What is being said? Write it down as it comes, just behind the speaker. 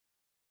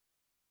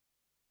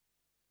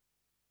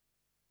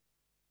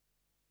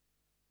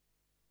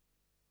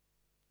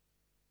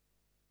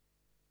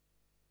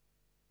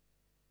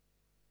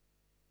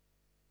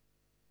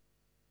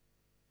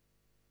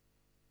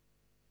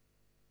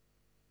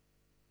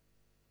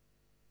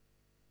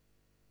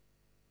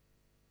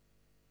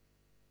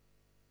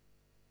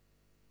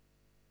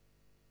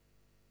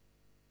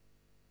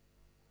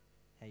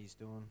he's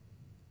doing.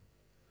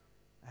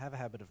 I have a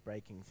habit of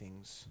breaking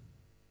things.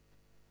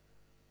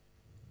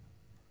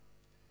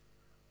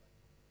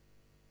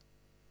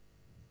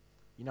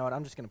 You know what?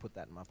 I'm just going to put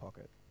that in my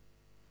pocket.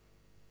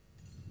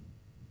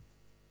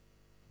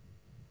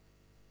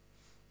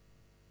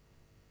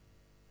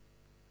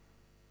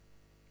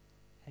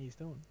 How he's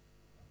doing?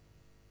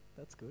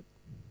 That's good.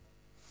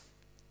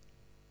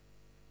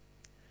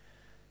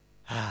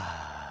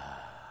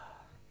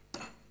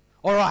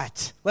 All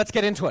right, let's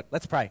get into it.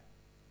 Let's pray.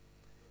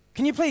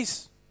 Can you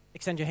please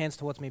extend your hands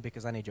towards me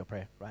because I need your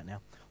prayer right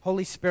now.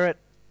 Holy Spirit,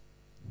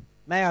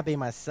 may I be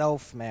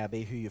myself, may I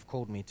be who you've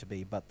called me to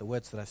be, but the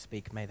words that I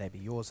speak, may they be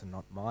yours and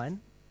not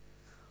mine.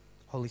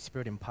 Holy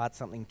Spirit, impart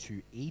something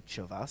to each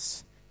of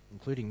us,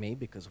 including me,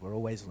 because we're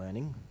always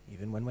learning,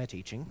 even when we're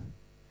teaching.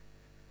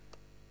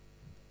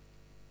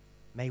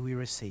 May we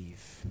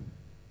receive.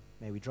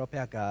 May we drop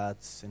our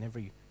guards and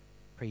every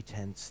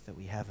pretense that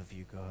we have of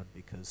you, God,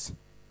 because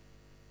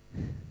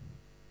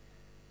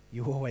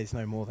you always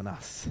know more than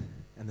us,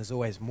 and there's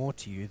always more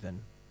to you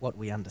than what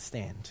we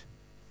understand.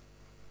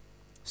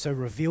 So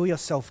reveal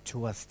yourself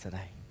to us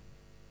today.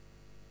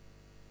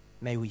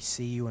 May we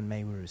see you and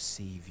may we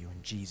receive you.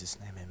 In Jesus'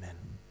 name, amen.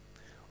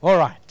 All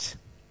right.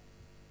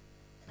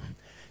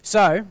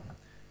 So,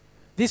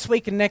 this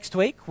week and next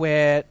week,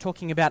 we're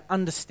talking about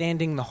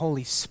understanding the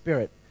Holy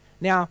Spirit.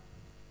 Now,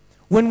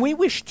 when we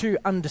wish to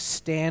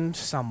understand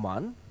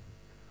someone,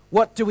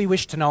 what do we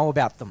wish to know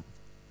about them?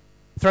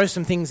 Throw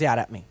some things out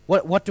at me.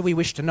 What do we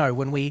wish to know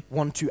when we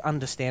want to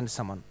understand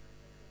someone?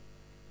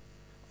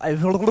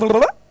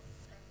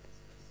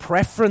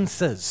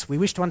 Preferences. We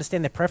wish to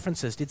understand their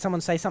preferences. Did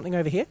someone say something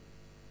over here?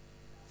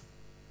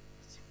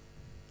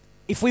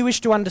 If we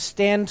wish to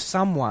understand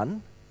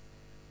someone,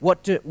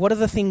 what are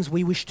the things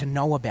we wish to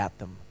know about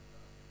them?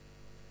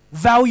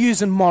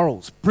 Values and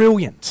morals.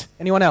 Brilliant.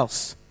 Anyone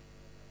else?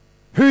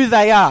 Who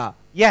they are.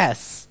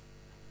 Yes.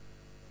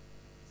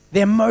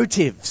 Their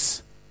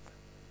motives.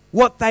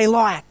 What they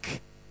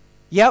like.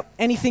 Yep.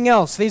 Anything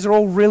else? These are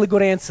all really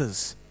good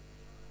answers.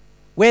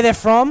 Where they're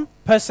from.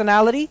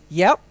 Personality.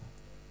 Yep.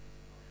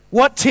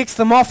 What ticks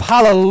them off.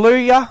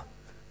 Hallelujah.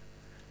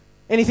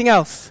 Anything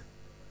else?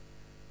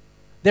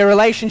 Their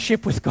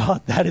relationship with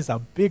God. That is a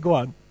big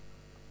one.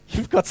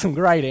 You've got some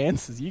great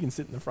answers. You can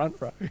sit in the front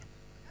row.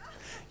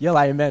 Yell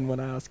amen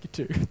when I ask you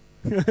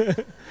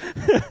to.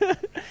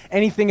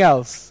 Anything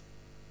else?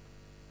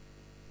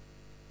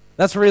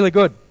 That's really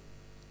good.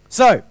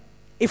 So,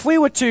 if we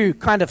were to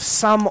kind of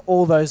sum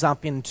all those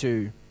up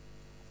into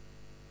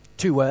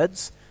 2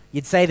 words,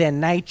 you'd say their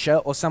nature,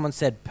 or someone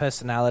said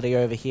personality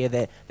over here,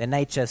 their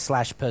nature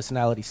 /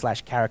 personality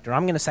 / character.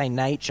 I'm going to say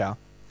nature,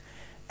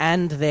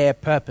 and their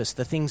purpose,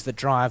 the things that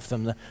drive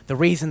them, the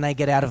reason they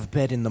get out of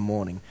bed in the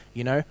morning.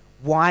 You know,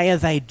 why are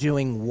they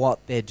doing what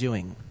they're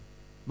doing?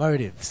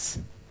 Motives.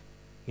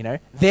 You know,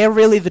 they're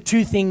really the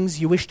 2 things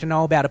you wish to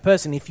know about a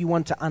person if you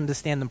want to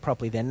understand them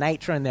properly, their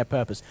nature and their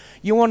purpose.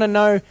 You want to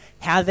know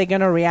how they're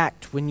going to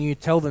react when you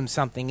tell them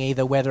something,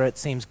 either whether it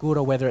seems good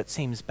or whether it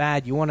seems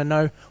bad. You want to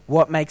know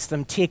what makes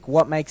them tick,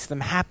 what makes them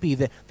happy,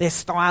 their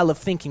style of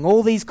thinking,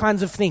 all these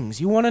kinds of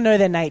things. You want to know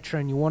their nature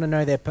and you want to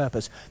know their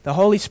purpose. The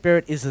Holy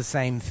Spirit is the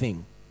same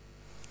thing.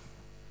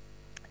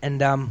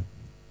 And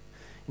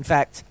in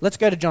fact, let's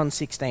go to John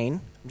 16.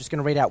 I'm just going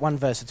to read out one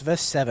verse. It's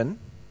verse 7.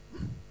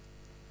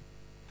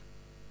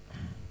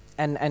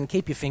 And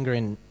keep your finger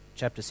in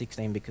chapter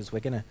 16 because we're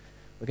gonna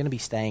be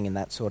staying in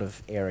that sort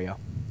of area.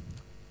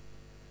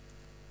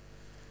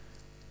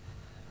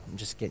 I'm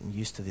just getting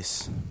used to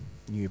this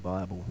new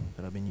Bible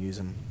that I've been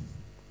using.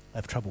 I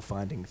have trouble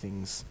finding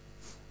things.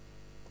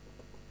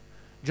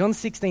 John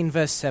 16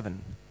 verse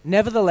 7.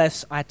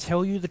 Nevertheless, I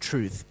tell you the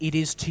truth. It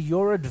is to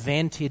your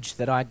advantage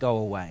that I go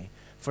away.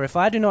 For if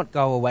I do not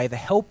go away, the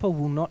Helper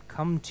will not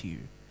come to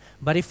you.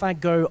 But if I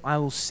go, I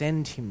will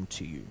send him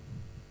to you.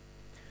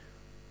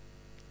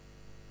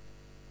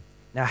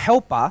 Now,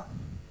 helper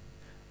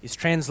is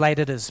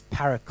translated as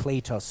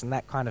parakletos, and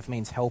that kind of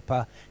means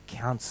helper,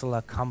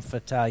 counselor,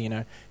 comforter. You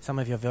know, some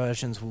of your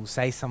versions will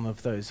say some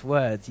of those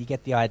words. You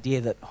get the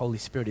idea that Holy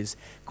Spirit is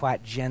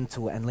quite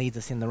gentle and leads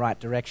us in the right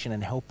direction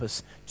and help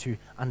us to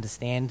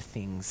understand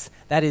things.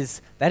 That is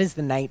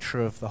the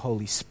nature of the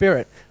Holy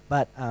Spirit,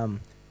 but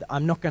I'm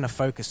not going to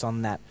focus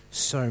on that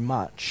so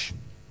much.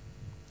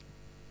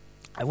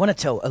 I want to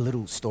tell a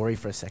little story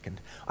for a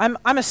second. I'm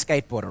a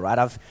skateboarder, right?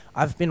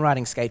 I've been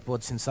riding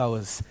skateboards since I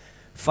was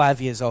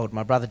 5 years old.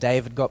 My brother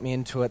David got me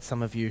into it.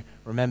 Some of you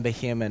remember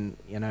him, and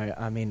you know,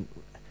 I mean,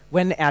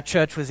 when our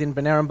church was in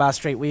Bannerumbar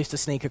Street, we used to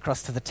sneak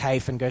across to the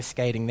TAFE and go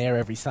skating there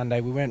every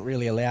Sunday. We weren't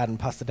really allowed, and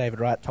Pastor David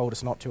Wright told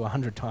us not to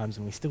 100 times,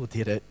 and we still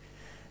did it.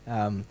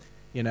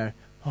 You know,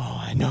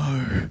 oh, I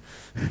know.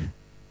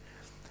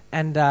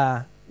 And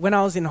when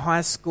I was in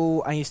high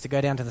school, I used to go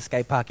down to the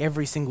skate park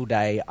every single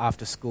day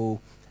after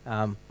school.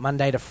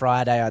 Monday to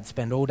Friday, I'd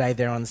spend all day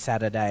there on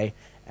Saturday,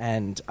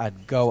 and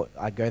I'd go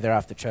there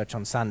after church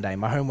on Sunday.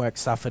 My homework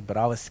suffered, but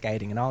I was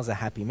skating, and I was a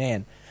happy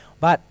man.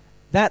 But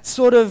that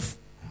sort of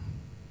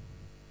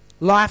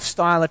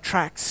lifestyle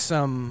attracts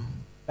some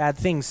bad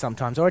things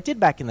sometimes, or it did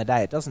back in the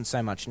day. It doesn't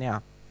so much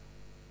now.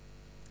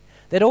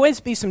 There'd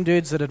always be some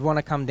dudes that'd want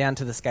to come down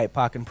to the skate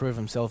park and prove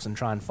themselves and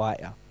try and fight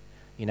you,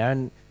 you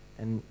know.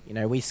 And you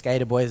know, we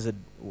skater boys,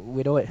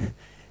 we'd always,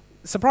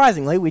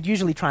 surprisingly, we'd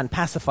usually try and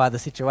pacify the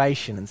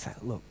situation and say,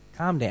 "Look,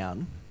 calm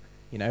down.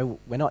 You know,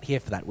 we're not here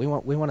for that. We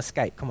want to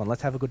skate. Come on,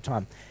 let's have a good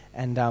time."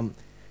 And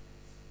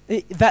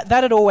that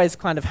had always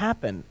kind of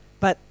happened.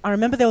 But I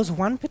remember there was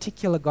one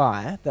particular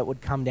guy that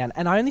would come down,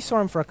 and I only saw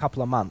him for a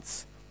couple of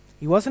months.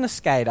 He wasn't a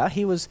skater.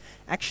 He was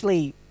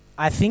actually,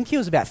 I think he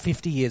was about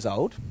 50 years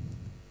old,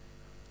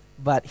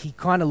 but he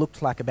kind of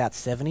looked like about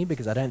 70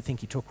 because I don't think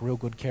he took real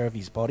good care of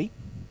his body.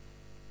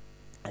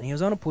 And he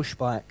was on a push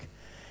bike,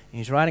 and he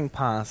was riding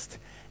past,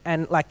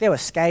 and like there were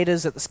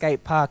skaters at the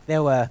skate park,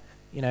 there were,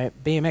 you know,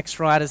 BMX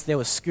riders, there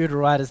were scooter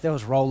riders, there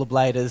was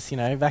rollerbladers, you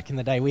know, back in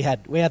the day we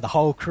had the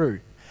whole crew.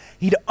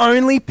 He'd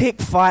only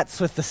pick fights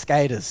with the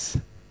skaters.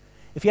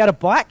 If you had a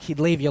bike, he'd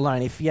leave you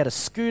alone. If you had a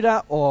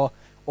scooter or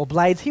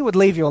blades, he would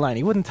leave you alone.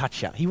 He wouldn't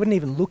touch you. He wouldn't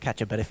even look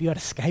at you. But if you had a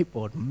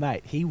skateboard,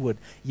 mate, he would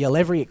yell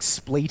every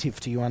expletive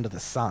to you under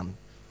the sun.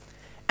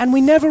 And we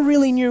never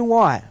really knew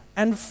why.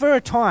 And for a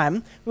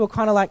time, we were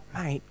kind of like,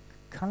 "Mate,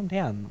 calm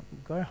down.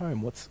 Go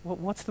home.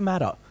 What's the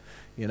matter?"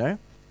 You know?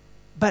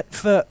 But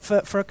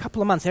for a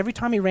couple of months, every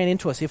time he ran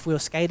into us, if we were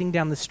skating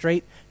down the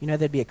street, you know,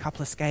 there'd be a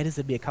couple of skaters,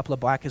 there'd be a couple of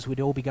bikers,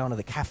 we'd all be going to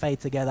the cafe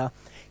together.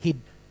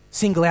 He'd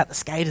single out the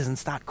skaters and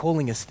start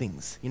calling us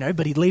things, you know,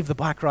 but he'd leave the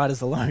bike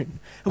riders alone.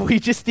 We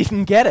just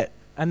didn't get it.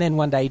 And then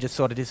one day he just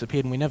sort of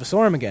disappeared and we never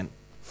saw him again.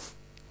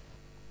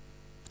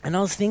 And I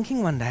was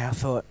thinking one day, I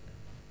thought,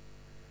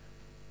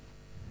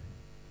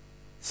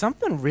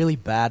 something really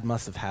bad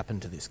must have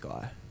happened to this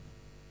guy.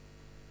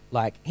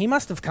 Like, he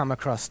must have come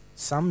across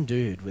some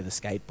dude with a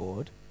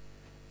skateboard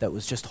that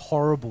was just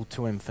horrible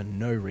to him for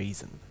no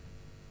reason.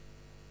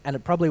 And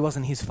it probably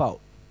wasn't his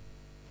fault.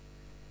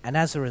 And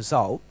as a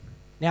result,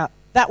 now,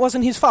 that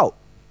wasn't his fault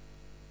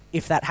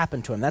if that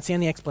happened to him. That's the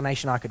only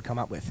explanation I could come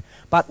up with.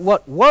 But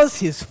what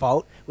was his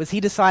fault was he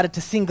decided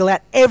to single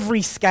out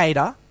every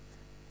skater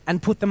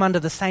and put them under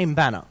the same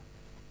banner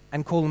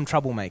and call them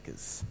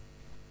troublemakers.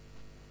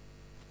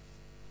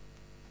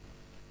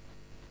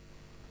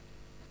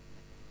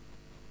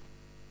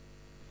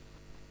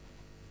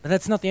 But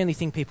that's not the only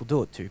thing people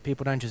do it to.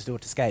 People don't just do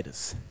it to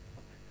skaters.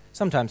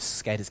 Sometimes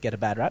skaters get a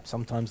bad rap,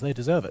 sometimes they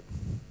deserve it.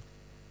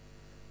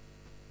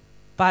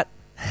 But,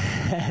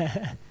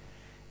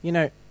 you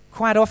know,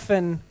 quite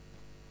often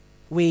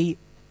we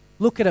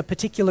look at a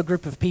particular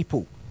group of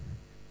people.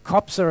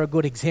 Cops are a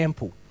good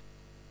example.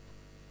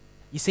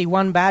 You see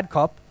one bad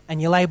cop and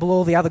you label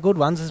all the other good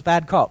ones as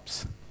bad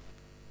cops.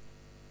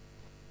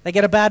 They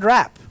get a bad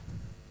rap.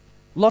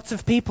 Lots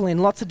of people in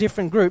lots of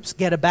different groups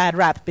get a bad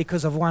rap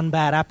because of one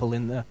bad apple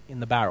in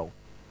the barrel.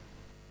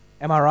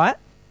 Am I right?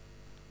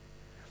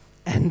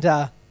 And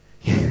I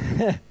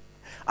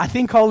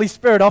think Holy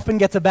Spirit often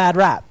gets a bad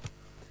rap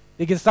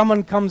because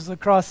someone comes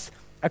across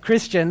a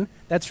Christian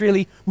that's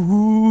really,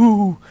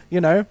 ooh, you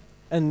know,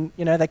 and,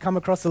 you know, they come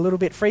across a little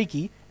bit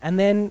freaky, and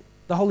then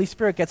the Holy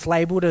Spirit gets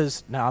labeled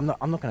as, no, I'm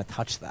not going to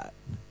touch that,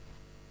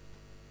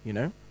 you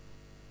know,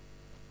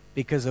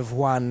 because of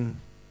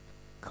one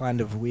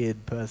kind of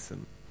weird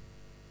person.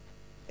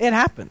 It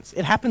happens.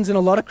 It happens in a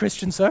lot of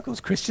Christian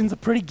circles. Christians are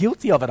pretty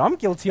guilty of it. I'm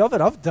guilty of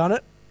it. I've done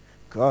it.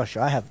 Gosh,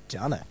 I have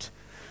done it.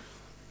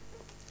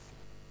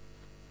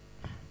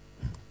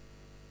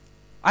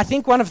 I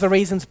think one of the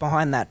reasons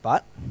behind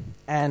that,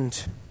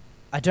 and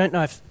I don't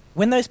know if,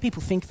 when those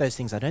people think those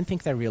things, I don't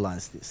think they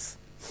realize this.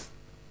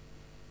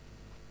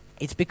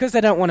 It's because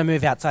they don't want to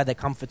move outside their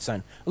comfort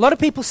zone. A lot of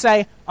people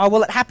say, "Oh,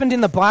 well, it happened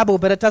in the Bible,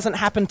 but it doesn't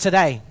happen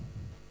today."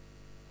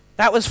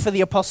 That was for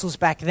the apostles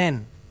back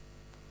then.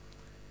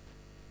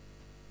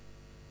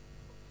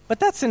 But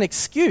that's an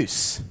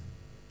excuse.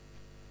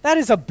 That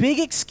is a big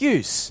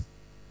excuse.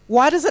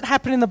 Why does it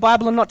happen in the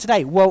Bible and not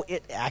today? Well,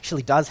 it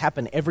actually does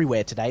happen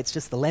everywhere today. It's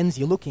just the lens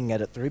you're looking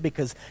at it through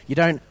because you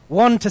don't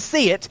want to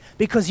see it,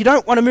 because you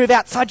don't want to move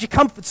outside your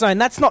comfort zone.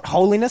 That's not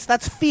holiness,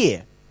 that's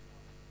fear.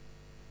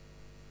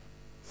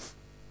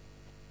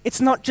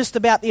 It's not just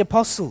about the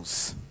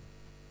apostles.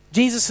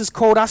 Jesus has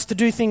called us to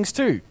do things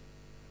too.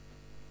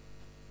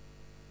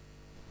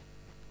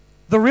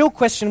 The real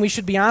question we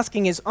should be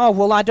asking is, oh,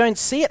 well, I don't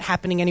see it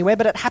happening anywhere,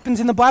 but it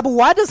happens in the Bible.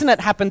 Why doesn't it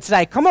happen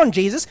today? Come on,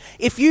 Jesus.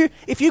 If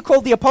you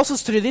called the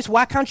apostles to do this,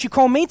 why can't you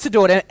call me to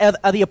do it?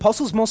 Are the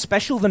apostles more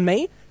special than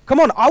me?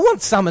 Come on, I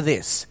want some of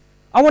this.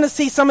 I want to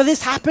see some of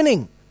this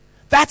happening.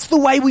 That's the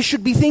way we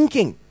should be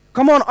thinking.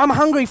 Come on, I'm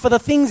hungry for the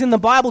things in the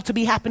Bible to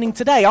be happening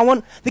today. I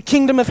want the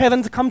kingdom of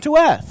heaven to come to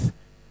earth.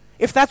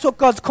 If that's what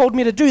God's called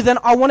me to do, then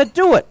I want to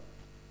do it.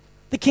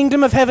 The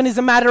kingdom of heaven is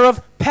a matter of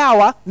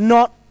power,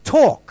 not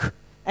talk.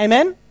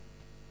 Amen?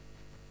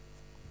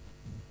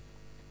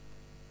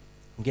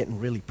 I'm getting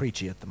really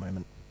preachy at the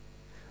moment.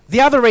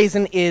 The other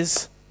reason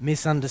is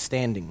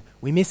misunderstanding.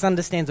 We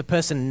misunderstand a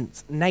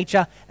person's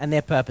nature and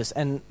their purpose.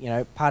 And, you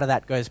know, part of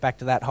that goes back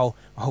to that whole,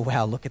 oh,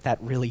 wow, look at that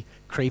really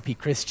creepy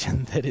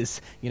Christian that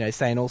is, you know,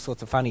 saying all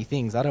sorts of funny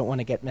things. I don't want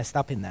to get messed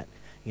up in that.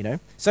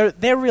 So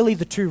they're really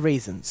the two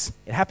reasons.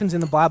 It happens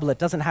in the Bible, it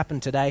doesn't happen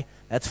today.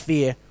 That's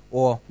fear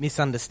or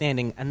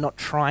misunderstanding and not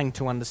trying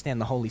to understand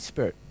the Holy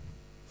Spirit.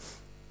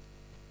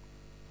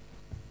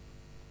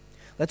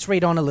 Let's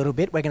read on a little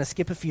bit. We're going to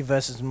skip a few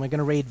verses and we're going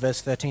to read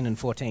verse 13 and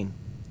 14.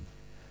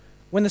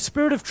 When the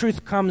Spirit of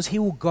truth comes, he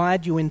will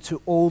guide you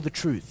into all the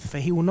truth, for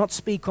he will not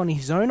speak on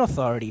his own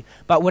authority,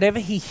 but whatever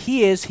he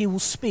hears he will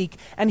speak,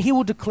 and he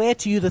will declare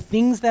to you the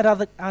things that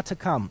are to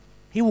come.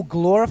 He will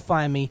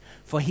glorify me,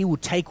 for he will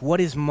take what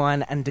is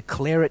mine and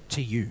declare it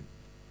to you.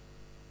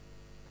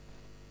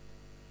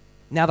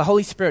 Now the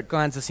Holy Spirit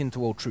guides us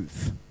into all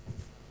truth.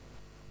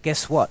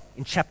 Guess what?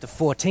 In chapter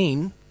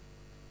 14,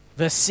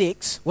 verse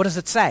 6, what does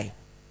it say?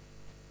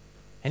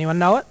 Anyone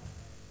know it?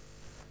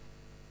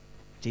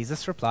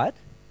 Jesus replied,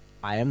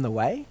 I am the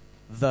way,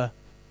 the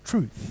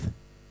truth,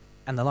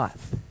 and the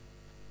life.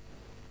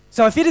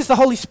 So if it is the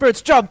Holy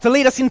Spirit's job to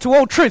lead us into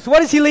all truth,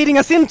 what is he leading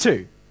us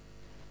into?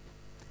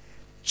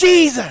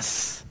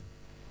 Jesus!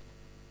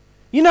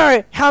 You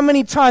know how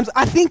many times,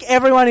 I think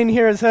everyone in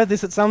here has heard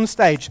this at some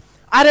stage,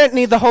 I don't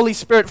need the Holy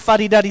Spirit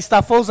fuddy-duddy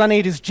stuff, all I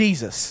need is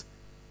Jesus.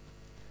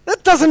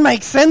 That doesn't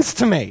make sense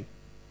to me.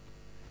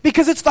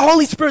 Because it's the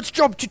Holy Spirit's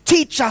job to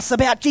teach us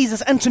about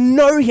Jesus and to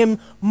know him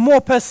more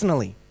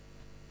personally.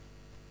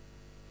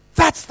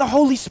 That's the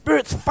Holy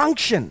Spirit's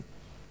function.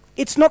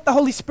 It's not the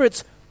Holy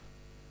Spirit's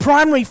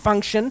primary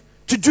function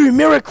to do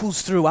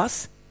miracles through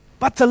us,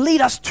 but to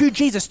lead us to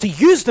Jesus, to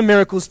use the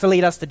miracles to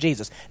lead us to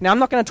Jesus. Now, I'm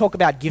not going to talk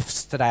about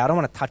gifts today. I don't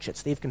want to touch it.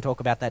 Steve can talk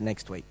about that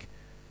next week.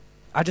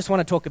 I just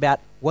want to talk about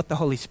what the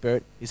Holy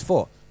Spirit is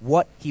for,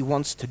 what he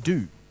wants to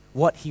do,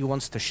 what he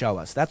wants to show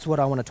us. That's what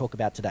I want to talk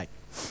about today.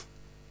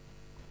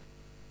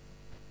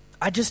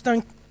 I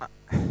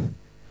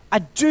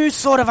do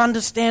sort of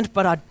understand,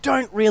 but I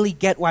don't really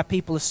get why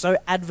people are so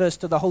adverse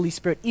to the Holy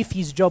Spirit if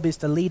his job is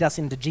to lead us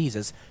into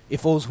Jesus,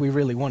 if all we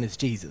really want is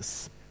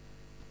Jesus.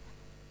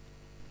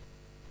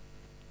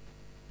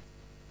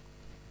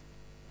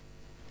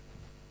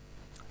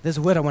 There's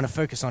a word I want to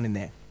focus on in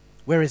there.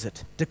 Where is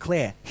it?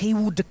 Declare. He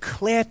will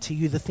declare to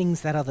you the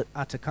things that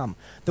are to come.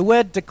 The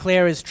word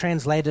declare is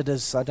translated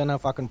as, I don't know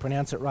if I can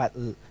pronounce it right,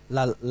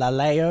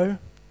 laleo,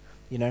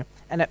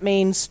 and it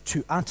means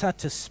to utter,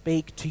 to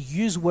speak, to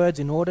use words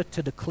in order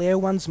to declare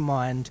one's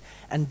mind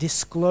and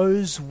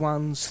disclose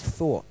one's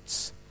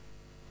thoughts.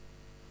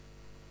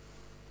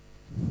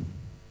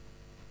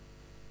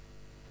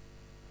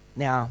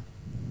 Now,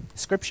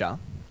 Scripture,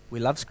 we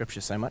love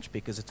Scripture so much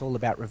because it's all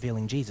about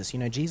revealing Jesus.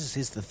 Jesus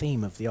is the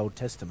theme of the Old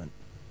Testament.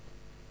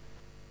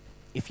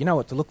 If you know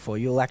what to look for,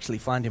 you'll actually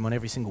find him on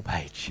every single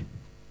page.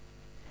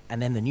 And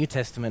then the New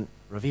Testament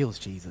reveals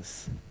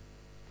Jesus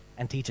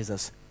and teaches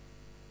us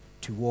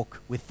to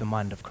walk with the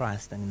mind of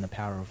Christ and in the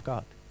power of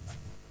God.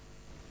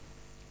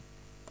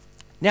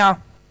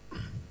 Now,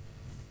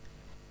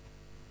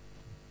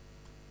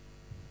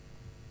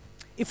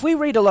 if we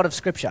read a lot of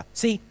Scripture,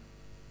 see,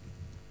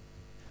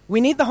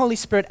 we need the Holy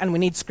Spirit and we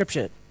need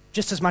Scripture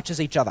just as much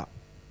as each other.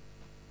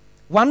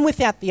 One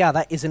without the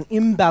other is an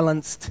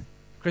imbalanced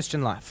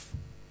Christian life.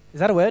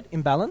 Is that a word?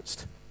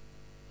 Imbalanced?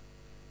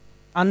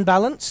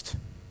 Unbalanced?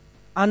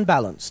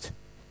 Unbalanced.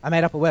 I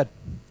made up a word.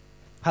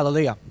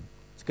 Hallelujah.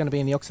 It's going to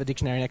be in the Oxford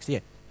Dictionary next year.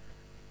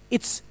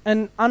 It's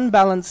an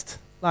unbalanced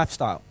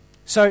lifestyle.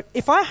 So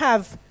if I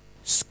have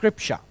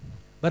Scripture,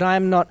 but I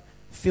am not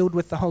filled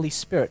with the Holy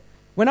Spirit,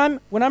 when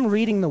I'm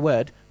reading the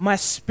Word, my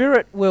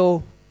spirit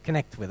will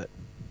connect with it.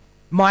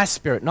 My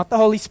spirit, not the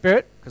Holy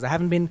Spirit, because I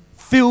haven't been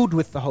filled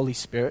with the Holy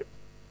Spirit.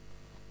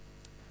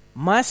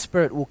 My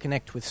spirit will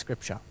connect with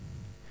Scripture.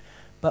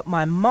 But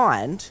my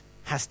mind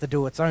has to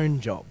do its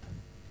own job.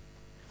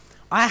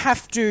 I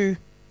have to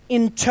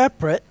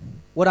interpret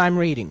what I'm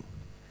reading.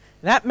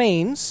 That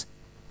means,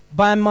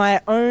 by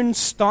my own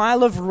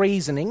style of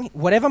reasoning,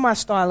 whatever my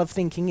style of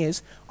thinking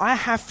is, I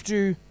have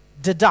to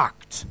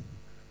deduct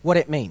what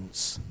it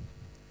means.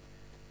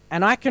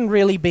 And I can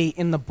really be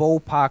in the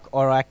ballpark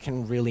or I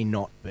can really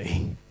not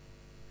be.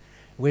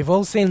 We've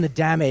all seen the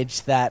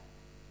damage that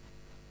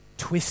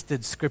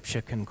twisted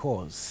Scripture can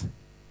cause.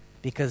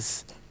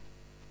 Because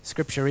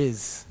Scripture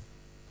is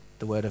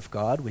the Word of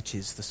God, which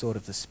is the sword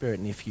of the Spirit.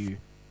 And if you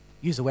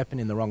use a weapon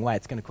in the wrong way,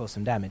 it's going to cause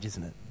some damage,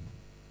 isn't it?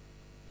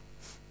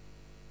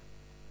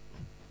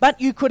 But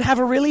you could have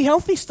a really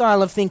healthy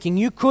style of thinking.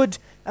 You could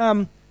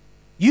be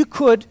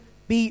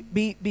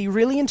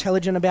really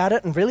intelligent about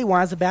it and really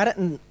wise about it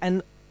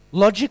and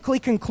logically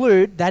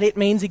conclude that it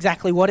means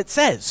exactly what it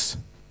says.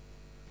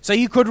 So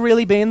you could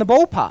really be in the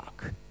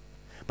ballpark.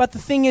 But the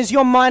thing is,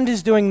 your mind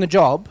is doing the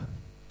job,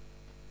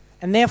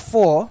 and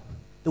therefore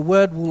the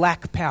word will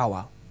lack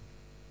power.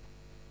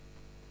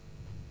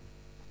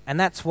 And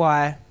that's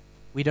why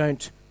we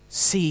don't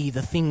see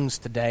the things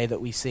today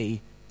that we see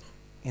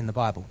in the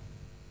Bible.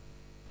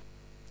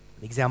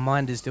 Because our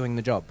mind is doing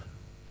the job.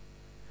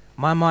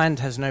 My mind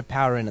has no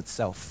power in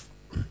itself.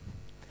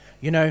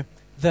 It's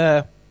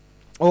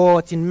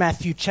in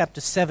Matthew chapter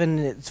 7,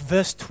 it's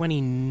verse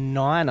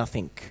 29, I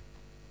think.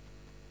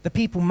 The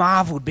people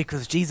marveled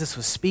because Jesus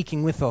was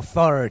speaking with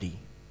authority.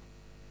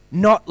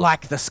 not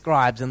like the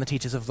scribes and the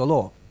teachers of the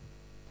law.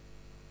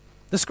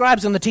 The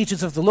scribes and the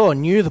teachers of the law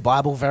knew the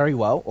Bible very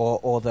well,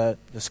 or the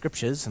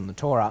scriptures and the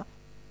Torah,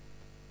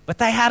 but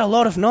they had a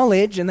lot of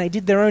knowledge and they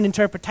did their own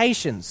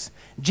interpretations.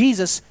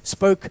 Jesus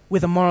spoke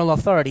with a moral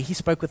authority. He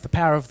spoke with the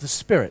power of the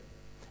Spirit.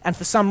 And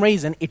for some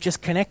reason, it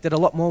just connected a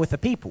lot more with the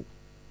people.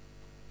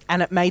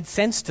 And it made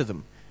sense to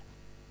them.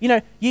 You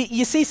know,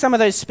 you see some of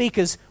those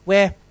speakers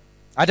where,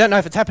 I don't know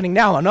if it's happening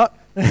now or not,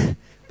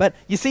 but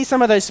you see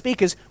some of those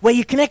speakers where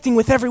you're connecting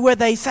with every word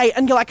they say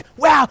and you're like,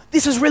 wow,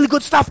 this is really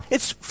good stuff.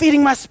 It's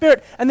feeding my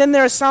spirit. And then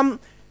there are some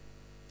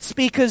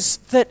speakers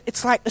that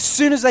it's like as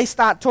soon as they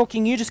start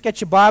talking, you just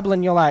get your Bible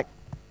and you're like,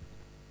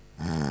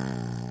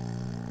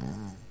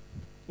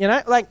 you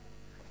know, like,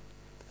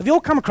 have you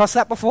all come across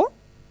that before?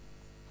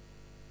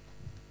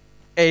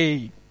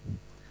 It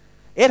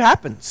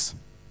happens.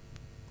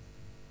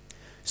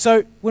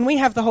 So when we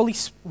have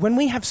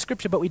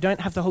Scripture but we don't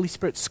have the Holy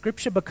Spirit,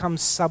 Scripture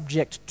becomes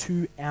subject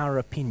to our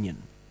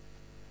opinion.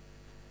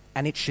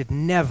 And it should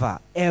never,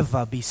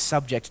 ever be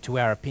subject to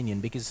our opinion,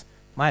 because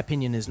my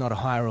opinion is not a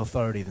higher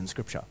authority than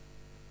Scripture.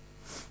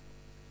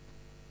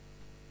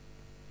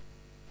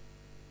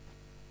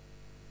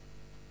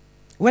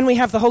 When we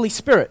have the Holy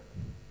Spirit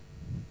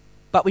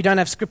but we don't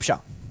have Scripture,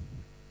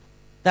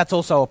 that's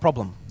also a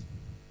problem.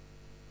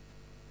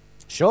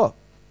 Sure,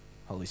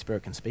 Holy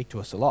Spirit can speak to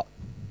us a lot.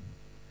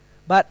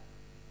 But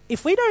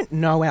if we don't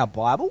know our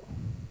Bible,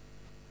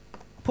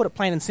 I'll put it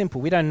plain and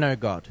simple, we don't know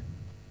God.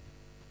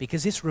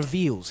 Because this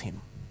reveals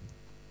Him.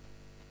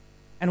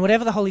 And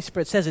whatever the Holy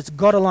Spirit says, it's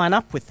got to line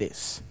up with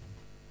this.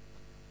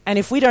 And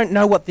if we don't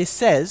know what this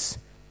says,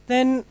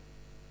 then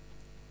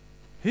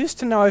who's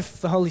to know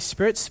if the Holy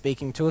Spirit's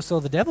speaking to us or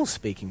the devil's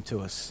speaking to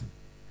us?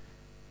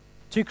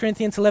 2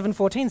 Corinthians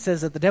 11:14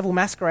 says that the devil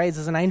masquerades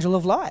as an angel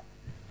of light.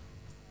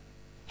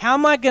 How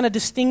am I going to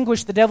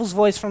distinguish the devil's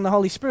voice from the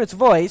Holy Spirit's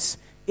voice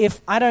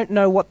if I don't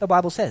know what the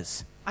Bible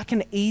says? I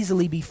can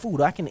easily be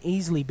fooled. I can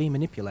easily be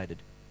manipulated.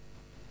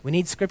 We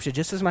need Scripture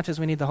just as much as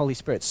we need the Holy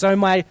Spirit. So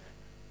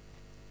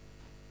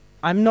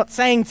I'm not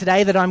saying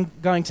today that I'm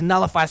going to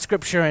nullify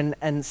Scripture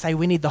and say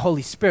we need the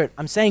Holy Spirit.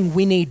 I'm saying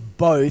we need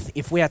both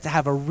if we are to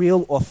have a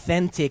real,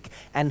 authentic,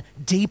 and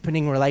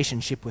deepening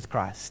relationship with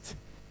Christ.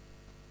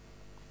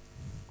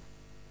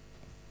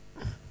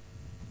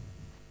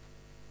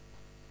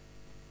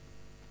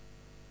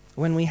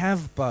 When we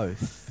have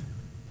both,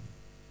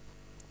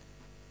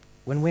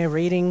 when we're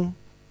reading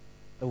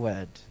the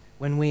Word,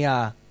 when we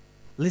are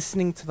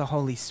listening to the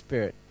Holy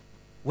Spirit,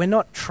 we're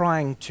not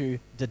trying to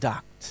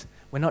deduct,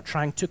 we're not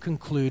trying to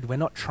conclude, we're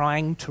not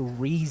trying to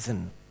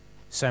reason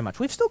so much.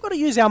 We've still got to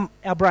use our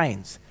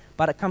brains,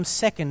 but it comes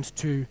second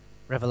to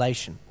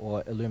revelation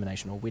or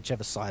illumination, or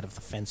whichever side of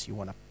the fence you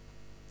want to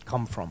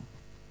come from.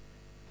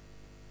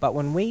 But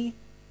when we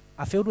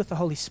are filled with the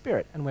Holy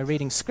Spirit and we're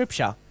reading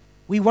Scripture,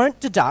 we won't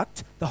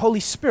deduct. The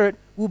Holy Spirit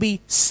will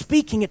be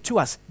speaking it to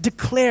us,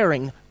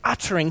 declaring,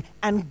 uttering,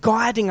 and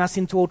guiding us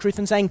into all truth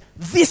and saying,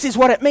 this is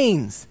what it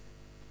means.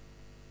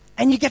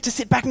 And you get to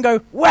sit back and go,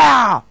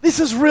 wow,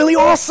 this is really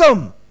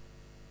awesome.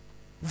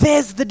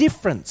 There's the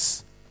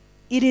difference.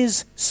 It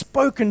is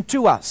spoken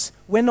to us.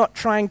 We're not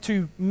trying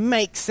to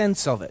make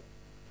sense of it.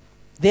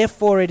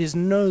 Therefore, it is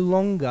no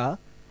longer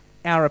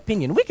our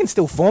opinion. We can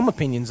still form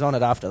opinions on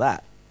it after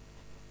that.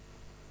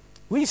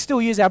 We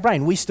still use our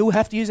brain. We still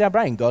have to use our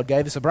brain. God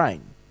gave us a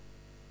brain.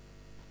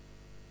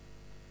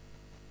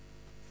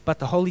 But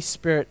the Holy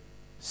Spirit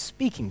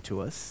speaking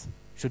to us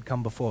should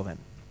come before then.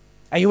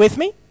 Are you with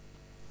me?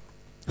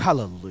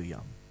 Hallelujah.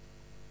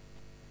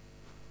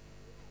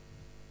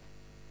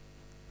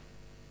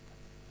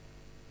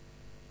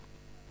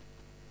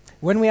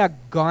 When we are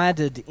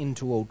guided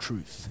into all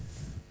truth,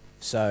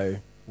 so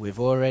we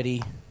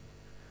already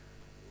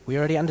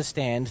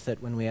understand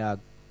that when we are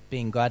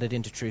being guided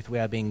into truth, we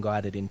are being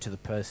guided into the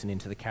person,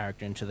 into the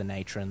character, into the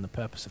nature and the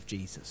purpose of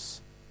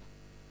Jesus,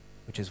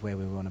 which is where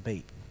we want to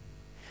be.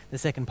 The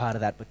second part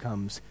of that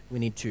becomes we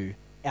need to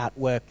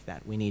outwork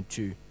that. We need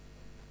to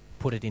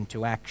put it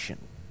into action.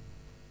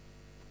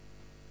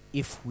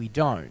 If we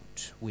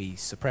don't, we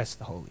suppress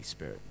the Holy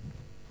Spirit.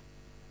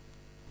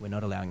 We're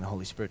not allowing the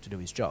Holy Spirit to do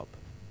His job.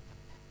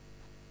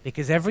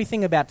 Because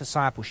everything about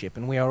discipleship,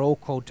 and we are all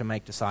called to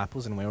make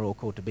disciples and we're all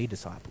called to be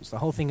disciples. The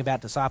whole thing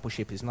about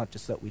discipleship is not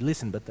just that we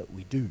listen, but that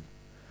we do.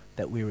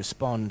 That we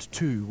respond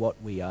to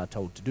what we are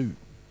told to do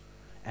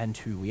and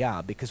who we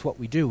are. Because what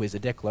we do is a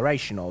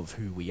declaration of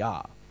who we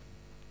are.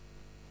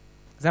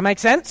 Does that make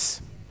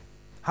sense?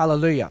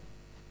 Hallelujah.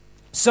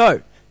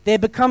 So, there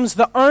becomes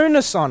the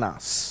onus on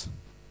us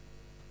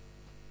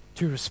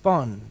to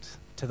respond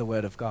to the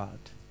Word of God.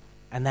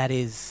 And that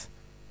is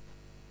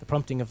the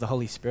prompting of the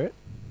Holy Spirit.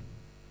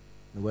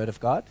 The Word of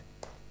God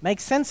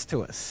makes sense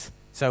to us,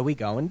 so we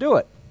go and do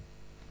it.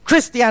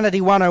 Christianity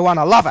 101,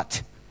 I love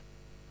it.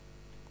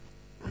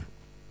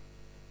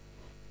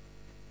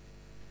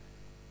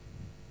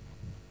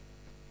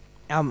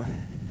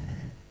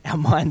 Our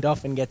mind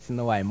often gets in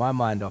the way. My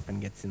mind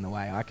often gets in the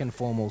way. I can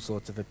form all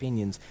sorts of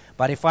opinions,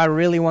 but if I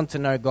really want to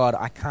know God,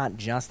 I can't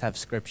just have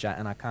Scripture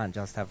and I can't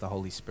just have the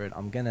Holy Spirit.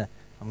 I'm gonna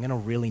I'm going to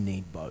really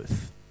need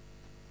both.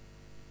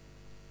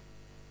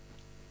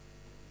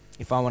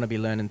 If I want to be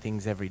learning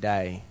things every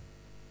day,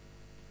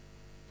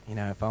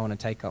 if I want to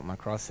take up my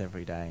cross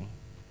every day,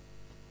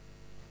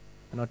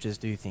 and not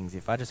just do things,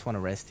 if I just want to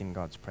rest in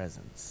God's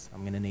presence,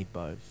 I'm going to need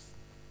both.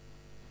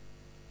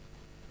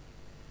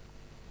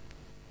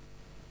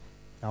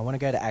 Now, I want to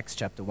go to Acts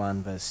chapter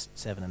 1, verse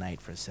 7 and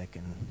 8 for a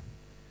second.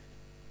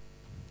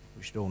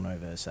 We should all know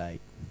verse 8.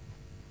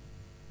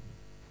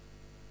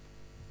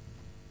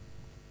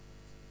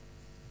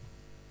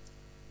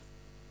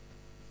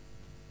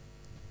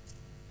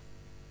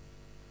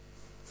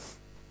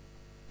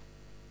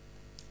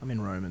 I'm in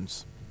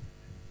Romans.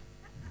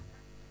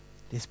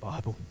 This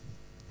Bible.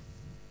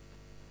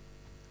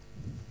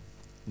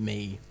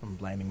 Me. I'm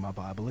blaming my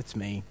Bible. It's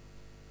me.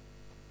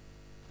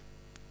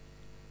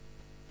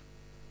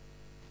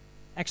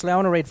 Actually, I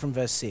want to read from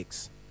verse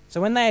 6.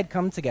 So when they had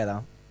come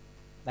together,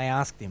 they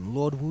asked him,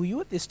 Lord, will you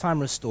at this time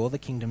restore the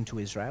kingdom to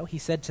Israel? He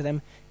said to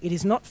them, it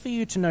is not for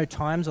you to know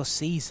times or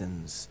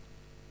seasons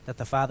that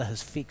the Father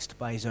has fixed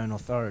by his own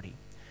authority.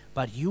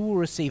 But you will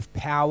receive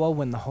power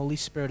when the Holy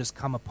Spirit has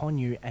come upon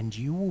you, and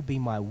you will be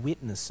my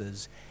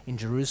witnesses in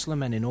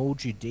Jerusalem and in all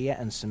Judea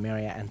and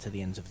Samaria and to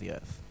the ends of the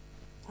earth.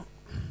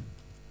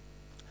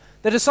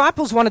 The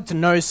disciples wanted to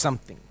know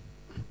something.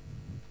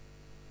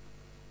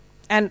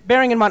 And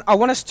bearing in mind, I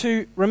want us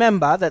to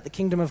remember that the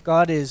kingdom of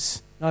God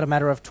is not a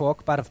matter of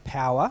talk, but of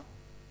power.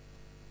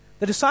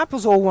 The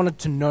disciples all wanted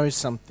to know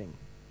something.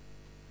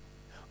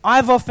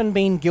 I've often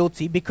been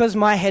guilty, because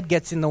my head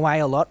gets in the way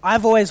a lot.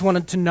 I've always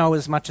wanted to know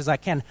as much as I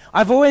can.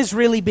 I've always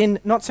really been,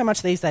 not so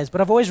much these days,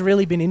 but I've always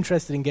really been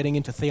interested in getting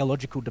into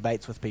theological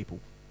debates with people.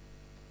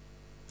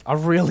 I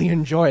really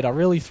enjoy it. I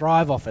really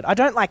thrive off it. I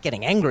don't like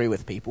getting angry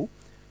with people,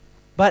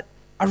 but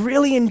I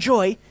really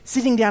enjoy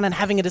sitting down and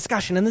having a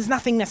discussion, and there's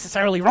nothing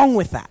necessarily wrong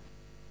with that.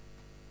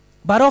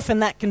 But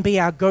often that can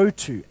be our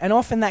go-to, and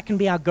often that can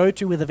be our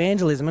go-to with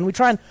evangelism, and we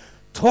try and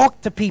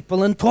talk to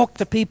people and talk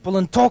to people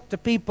and talk to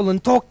people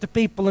and talk to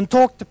people and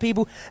talk to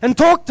people and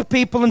talk to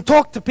people and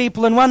talk to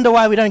people and wonder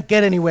why we don't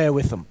get anywhere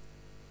with them.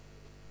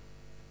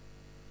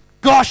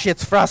 Gosh,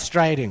 it's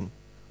frustrating.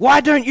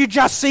 Why don't you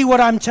just see what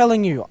I'm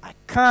telling you? I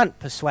can't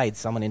persuade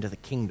someone into the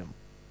kingdom.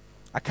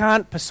 I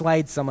can't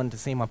persuade someone to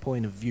see my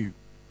point of view.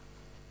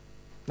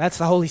 That's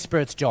the Holy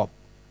Spirit's job.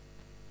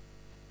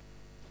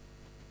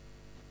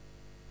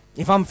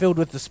 If I'm filled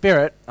with the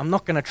Spirit, I'm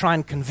not going to try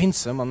and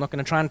convince them. I'm not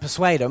going to try and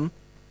persuade them.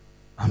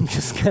 I'm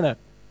just going to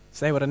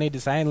say what I need to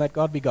say and let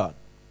God be God.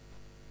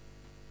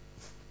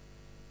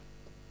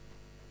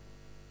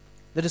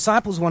 The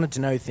disciples wanted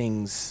to know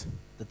things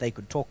that they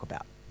could talk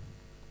about.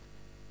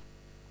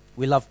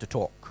 We love to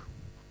talk.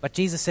 But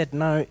Jesus said,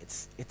 no,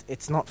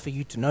 it's not for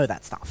you to know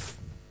that stuff.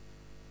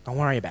 Don't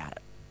worry about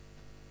it.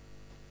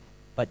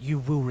 But you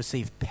will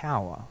receive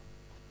power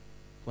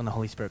when the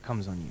Holy Spirit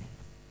comes on you,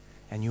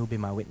 and you will be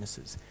my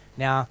witnesses.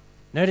 Now,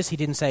 notice he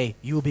didn't say,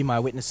 you will be my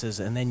witnesses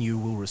and then you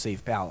will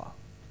receive power.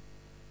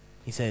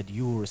 He said,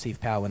 you will receive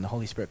power when the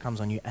Holy Spirit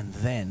comes on you, and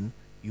then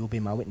you will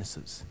be my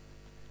witnesses.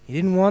 He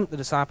didn't want the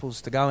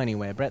disciples to go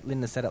anywhere. Brett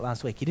Linder said it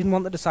last week. He didn't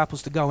want the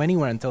disciples to go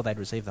anywhere until they'd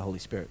received the Holy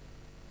Spirit.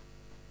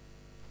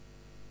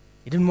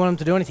 He didn't want them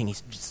to do anything. He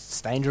said, just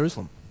stay in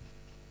Jerusalem.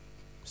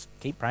 Just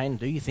keep praying,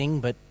 do your thing,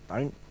 but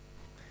don't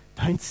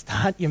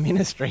start your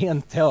ministry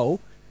until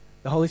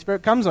the Holy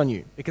Spirit comes on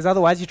you, because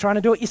otherwise you're trying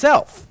to do it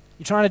yourself.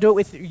 You're trying to do it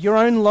with your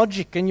own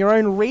logic and your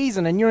own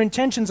reason, and your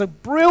intentions are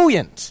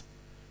brilliant.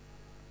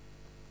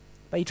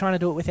 But you're trying to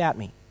do it without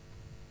me.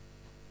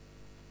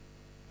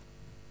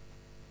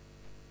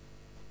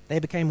 They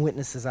became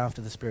witnesses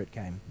after the Spirit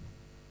came.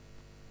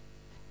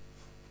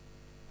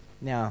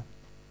 Now,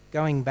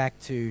 going back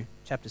to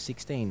chapter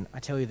 16, I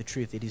tell you the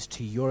truth, it is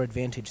to your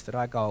advantage that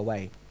I go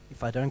away.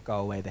 If I don't go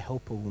away, the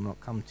Helper will not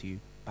come to you.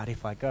 But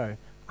if I go,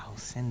 I will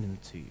send him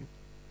to you.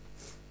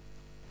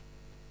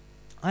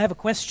 I have a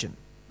question.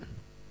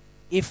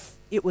 If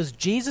it was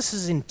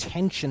Jesus'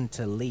 intention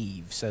to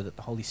leave so that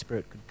the Holy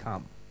Spirit could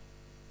come,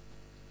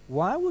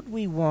 why would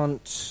we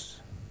want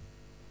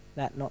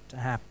that not to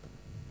happen?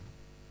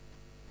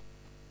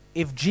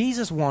 If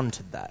Jesus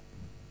wanted that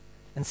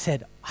and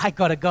said, I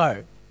gotta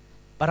go,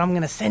 but I'm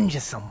going to send you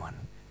someone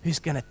who's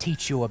going to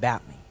teach you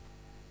about me.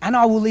 And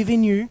I will live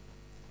in you,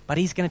 but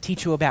he's going to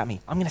teach you about me.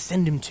 I'm going to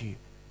send him to you.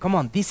 Come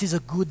on, this is a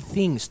good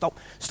thing. Stop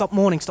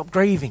mourning, stop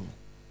grieving.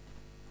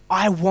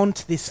 I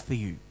want this for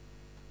you.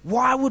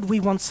 Why would we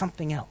want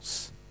something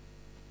else?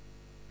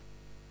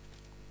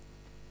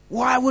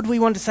 Why would we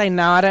want to say,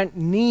 no, I don't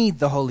need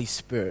the Holy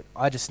Spirit.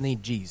 I just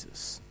need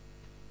Jesus.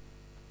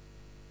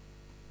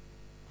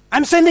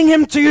 I'm sending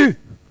him to you.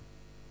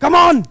 Come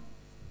on.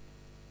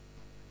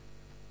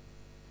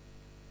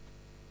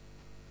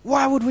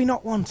 Why would we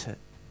not want it?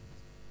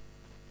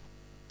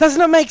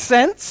 Doesn't it make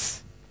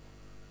sense?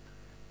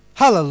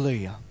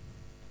 Hallelujah.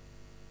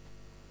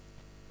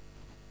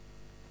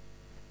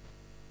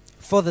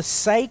 For the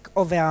sake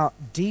of our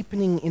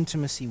deepening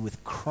intimacy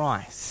with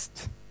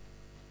Christ,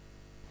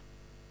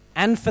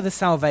 and for the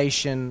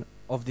salvation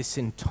of this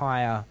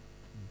entire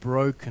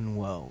broken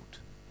world,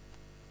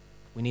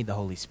 We need the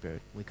Holy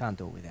Spirit. We can't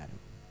do it without him.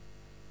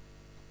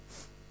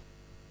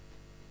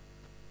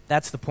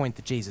 That's the point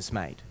that Jesus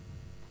made.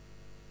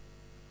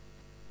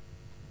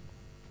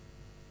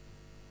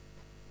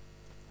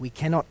 We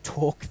cannot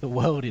talk the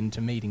world into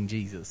meeting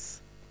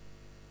Jesus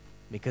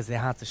because their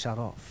hearts are shut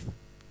off.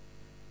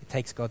 It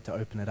takes God to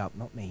open it up,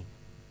 not me.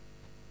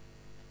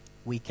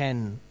 We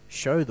can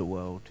show the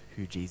world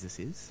who Jesus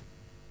is,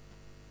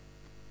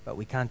 but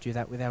we can't do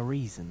that with our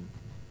reason.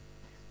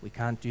 We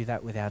can't do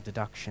that with our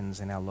deductions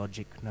and our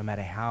logic, no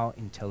matter how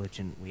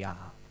intelligent we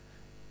are.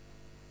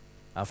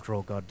 After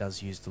all, God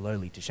does use the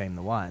lowly to shame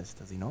the wise,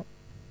 does he not?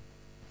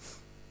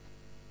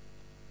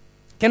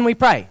 Can we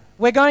pray?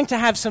 We're going to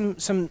have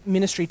some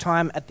ministry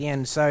time at the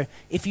end, so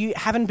if you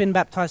haven't been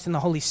baptized in the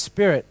Holy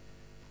Spirit,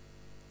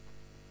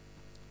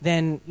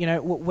 then,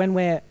 when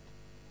we're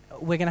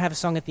going to have a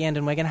song at the end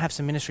and we're going to have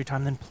some ministry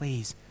time, then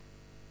please,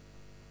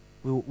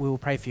 we will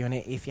pray for you. And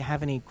if you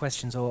have any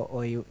questions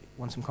or you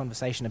want some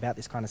conversation about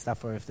this kind of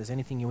stuff, or if there's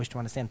anything you wish to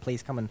understand,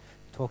 please come and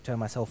talk to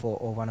myself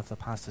or one of the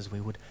pastors.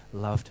 We would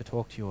love to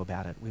talk to you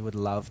about it. We would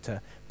love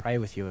to pray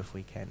with you if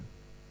we can.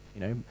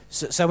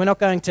 So we're not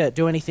going to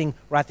do anything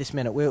right this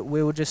minute. We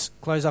will just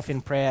close off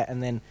in prayer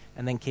and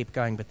then keep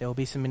going. But there will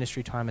be some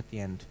ministry time at the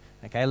end.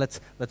 Okay, let's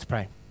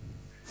pray.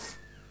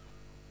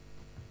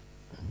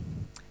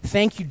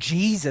 Thank you,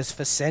 Jesus,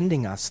 for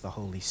sending us the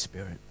Holy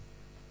Spirit.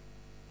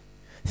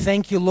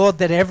 Thank you, Lord,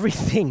 that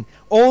everything,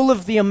 all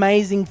of the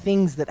amazing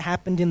things that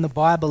happened in the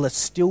Bible are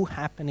still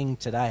happening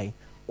today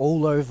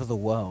all over the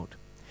world.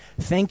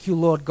 Thank you,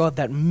 Lord God,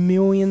 that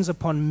millions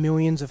upon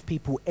millions of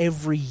people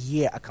every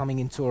year are coming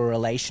into a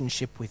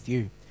relationship with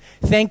you.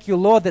 Thank you,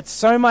 Lord, that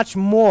so much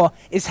more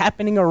is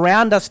happening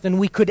around us than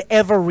we could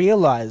ever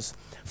realize.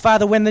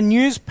 Father, when the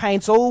news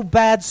paints all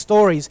bad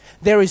stories,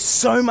 there is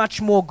so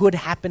much more good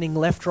happening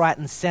left, right,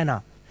 and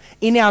center.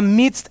 In our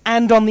midst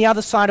and on the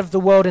other side of the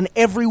world and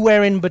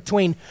everywhere in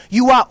between,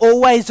 you are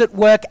always at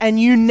work and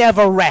you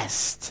never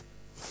rest.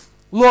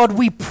 Lord,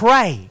 we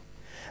pray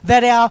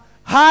that our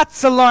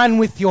hearts align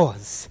with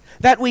yours,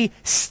 that we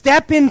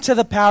step into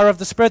the power of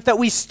the Spirit, that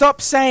we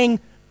stop saying,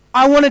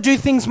 I want to do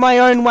things my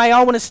own way,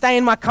 I want to stay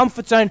in my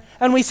comfort zone,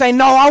 and we say,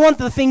 no, I want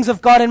the things of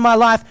God in my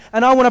life,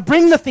 and I want to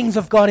bring the things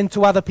of God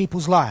into other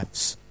people's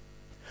lives.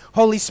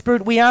 Holy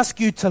Spirit, we ask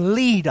you to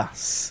lead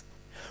us.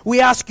 We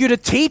ask you to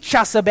teach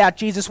us about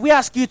Jesus. We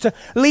ask you to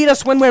lead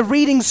us when we're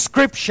reading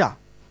Scripture.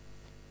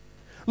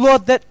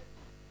 Lord, that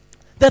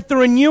the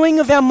renewing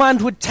of our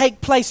mind would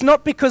take place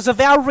not because of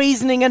our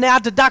reasoning and our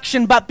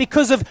deduction, but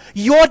because of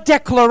your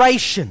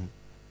declaration,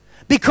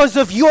 because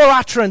of your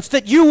utterance,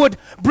 that you would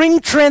bring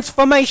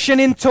transformation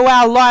into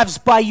our lives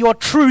by your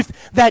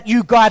truth that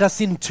you guide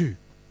us into.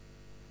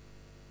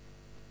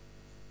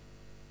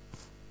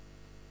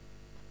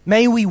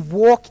 May we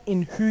walk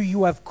in who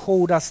you have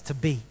called us to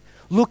be,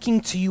 looking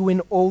to you in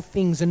all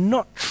things and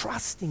not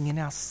trusting in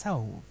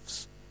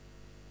ourselves,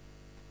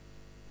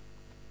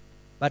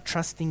 but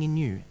trusting in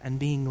you and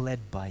being led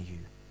by you.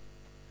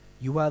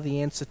 You are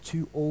the answer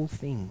to all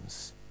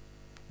things.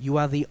 You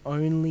are the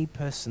only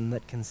person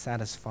that can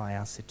satisfy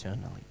us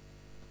eternally.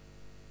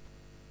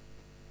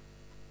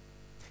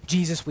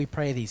 Jesus, we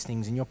pray these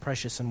things in your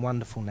precious and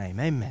wonderful name.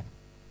 Amen.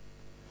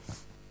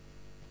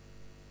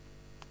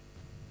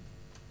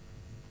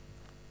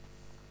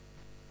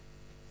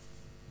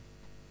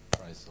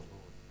 Praise the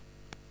Lord.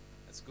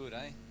 That's good,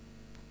 eh?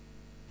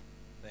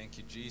 Thank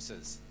you,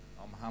 Jesus.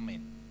 I'm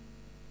humming.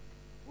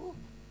 Woo.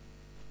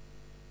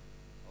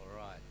 All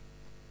right.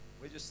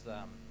 We're just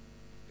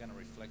going to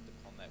reflect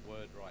upon that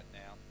word right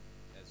now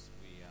as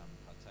we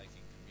partake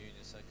in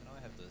communion. So can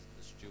I have the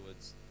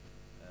stewards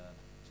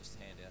just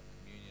hand out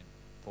communion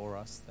for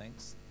us?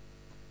 Thanks.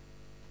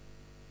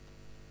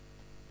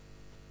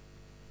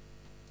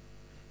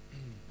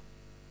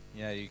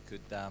 Yeah, you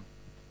could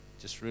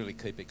just really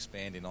keep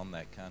expanding on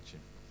that, can't you?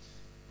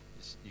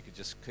 You could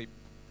just keep,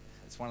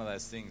 it's one of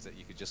those things that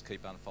you could just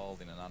keep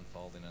unfolding and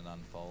unfolding and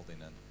unfolding.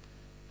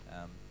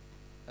 And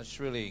I just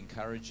really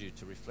encourage you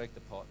to reflect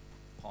upon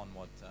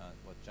what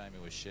Jamie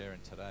was sharing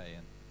today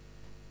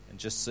and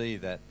just see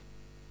that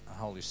the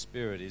Holy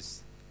Spirit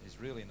is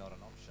really not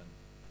an option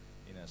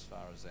in as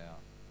far as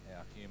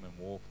our human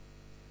walk.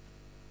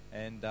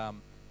 And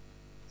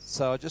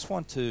so I just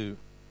want to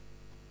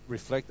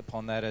reflect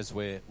upon that as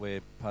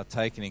we're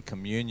partaking in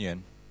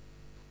communion.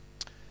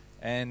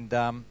 And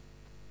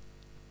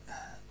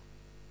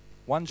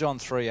 1 John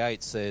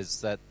 3:8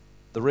 says that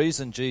the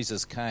reason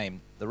Jesus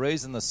came, the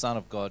reason the Son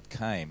of God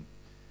came,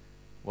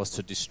 was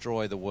to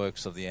destroy the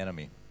works of the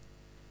enemy.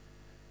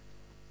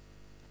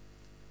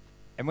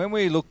 And when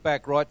we look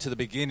back right to the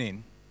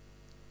beginning,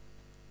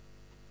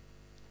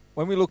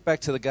 when we look back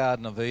to the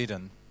Garden of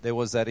Eden, there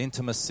was that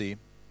intimacy.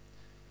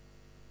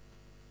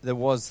 There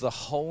was the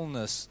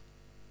wholeness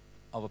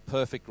of a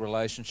perfect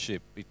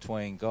relationship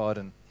between God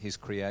and his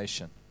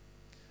creation.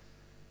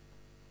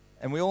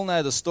 And we all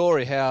know the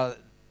story how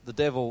the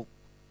devil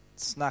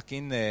snuck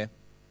in there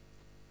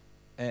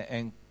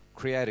and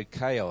created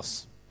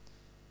chaos.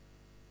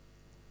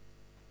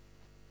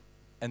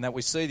 And that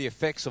we see the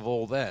effects of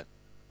all that.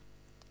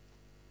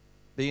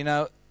 But you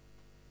know,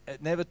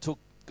 it never took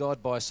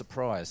God by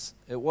surprise.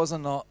 It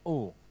wasn't I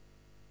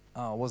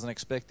wasn't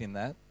expecting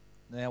that.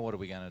 Now what are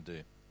we going to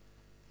do?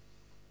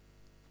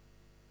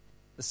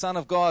 The Son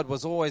of God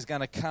was always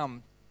going to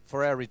come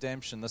for our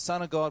redemption. The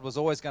Son of God was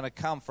always going to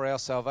come for our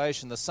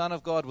salvation. The Son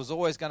of God was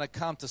always going to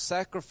come to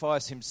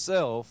sacrifice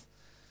himself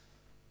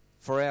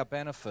for our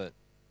benefit.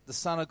 The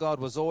Son of God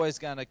was always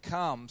going to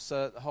come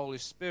so that the Holy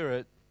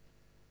Spirit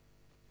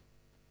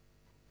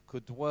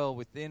could dwell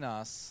within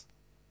us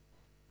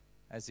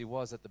as he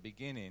was at the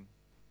beginning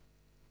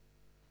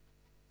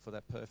for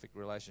that perfect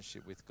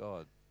relationship with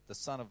God. The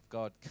Son of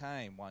God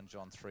came, 1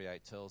 John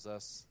 3:8 tells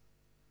us,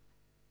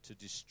 to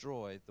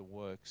destroy the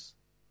works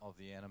of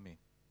the enemy.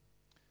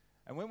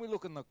 And when we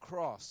look on the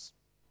cross,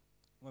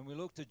 when we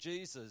look to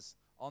Jesus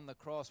on the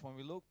cross, when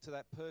we look to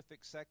that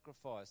perfect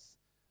sacrifice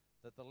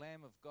that the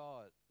Lamb of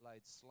God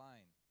laid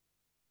slain,